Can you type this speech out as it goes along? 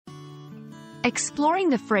Exploring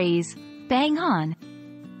the phrase, bang on.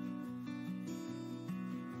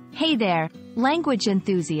 Hey there, language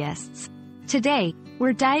enthusiasts. Today,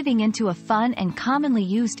 we're diving into a fun and commonly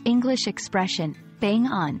used English expression, bang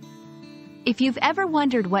on. If you've ever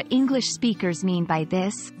wondered what English speakers mean by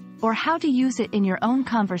this, or how to use it in your own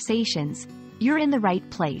conversations, you're in the right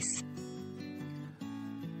place.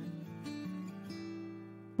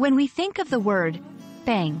 When we think of the word,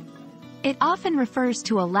 bang, it often refers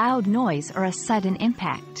to a loud noise or a sudden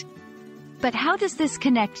impact. But how does this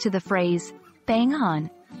connect to the phrase, bang on?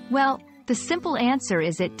 Well, the simple answer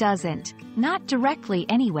is it doesn't, not directly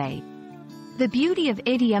anyway. The beauty of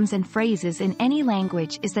idioms and phrases in any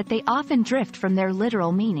language is that they often drift from their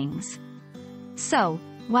literal meanings. So,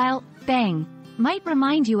 while bang might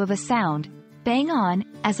remind you of a sound, bang on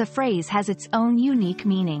as a phrase has its own unique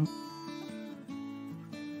meaning.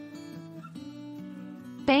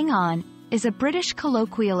 Bang on is a British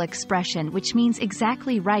colloquial expression which means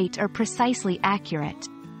exactly right or precisely accurate.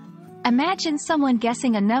 Imagine someone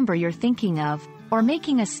guessing a number you're thinking of, or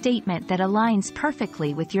making a statement that aligns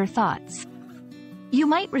perfectly with your thoughts. You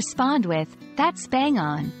might respond with, "That's bang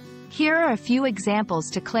on." Here are a few examples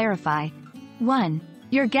to clarify. 1.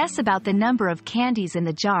 Your guess about the number of candies in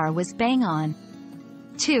the jar was bang on.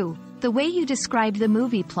 2. The way you described the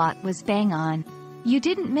movie plot was bang on. You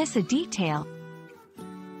didn't miss a detail.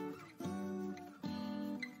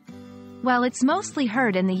 While it's mostly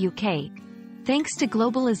heard in the UK, thanks to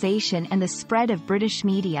globalization and the spread of British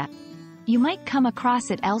media, you might come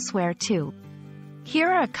across it elsewhere too.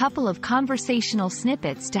 Here are a couple of conversational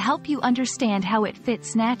snippets to help you understand how it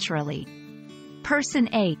fits naturally. Person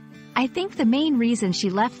A: I think the main reason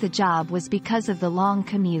she left the job was because of the long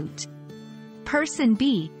commute. Person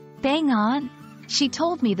B: bang on? She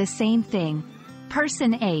told me the same thing.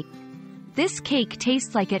 Person A: this cake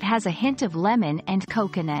tastes like it has a hint of lemon and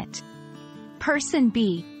coconut. Person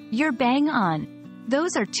B: you're bang on.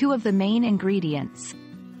 Those are two of the main ingredients.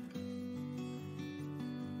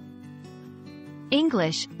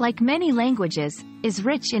 English, like many languages, is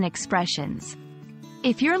rich in expressions.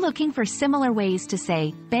 If you're looking for similar ways to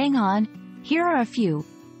say, bang on, here are a few.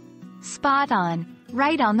 Spot on,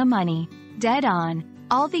 right on the money, dead on.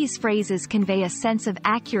 All these phrases convey a sense of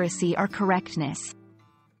accuracy or correctness.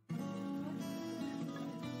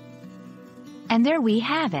 And there we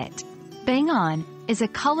have it. Bang on is a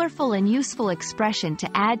colorful and useful expression to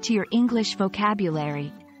add to your English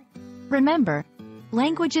vocabulary. Remember,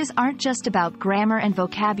 languages aren't just about grammar and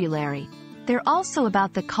vocabulary. They're also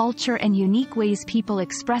about the culture and unique ways people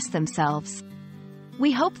express themselves.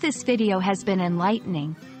 We hope this video has been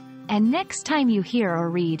enlightening. And next time you hear or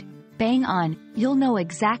read, bang on, you'll know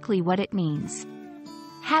exactly what it means.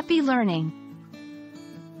 Happy learning!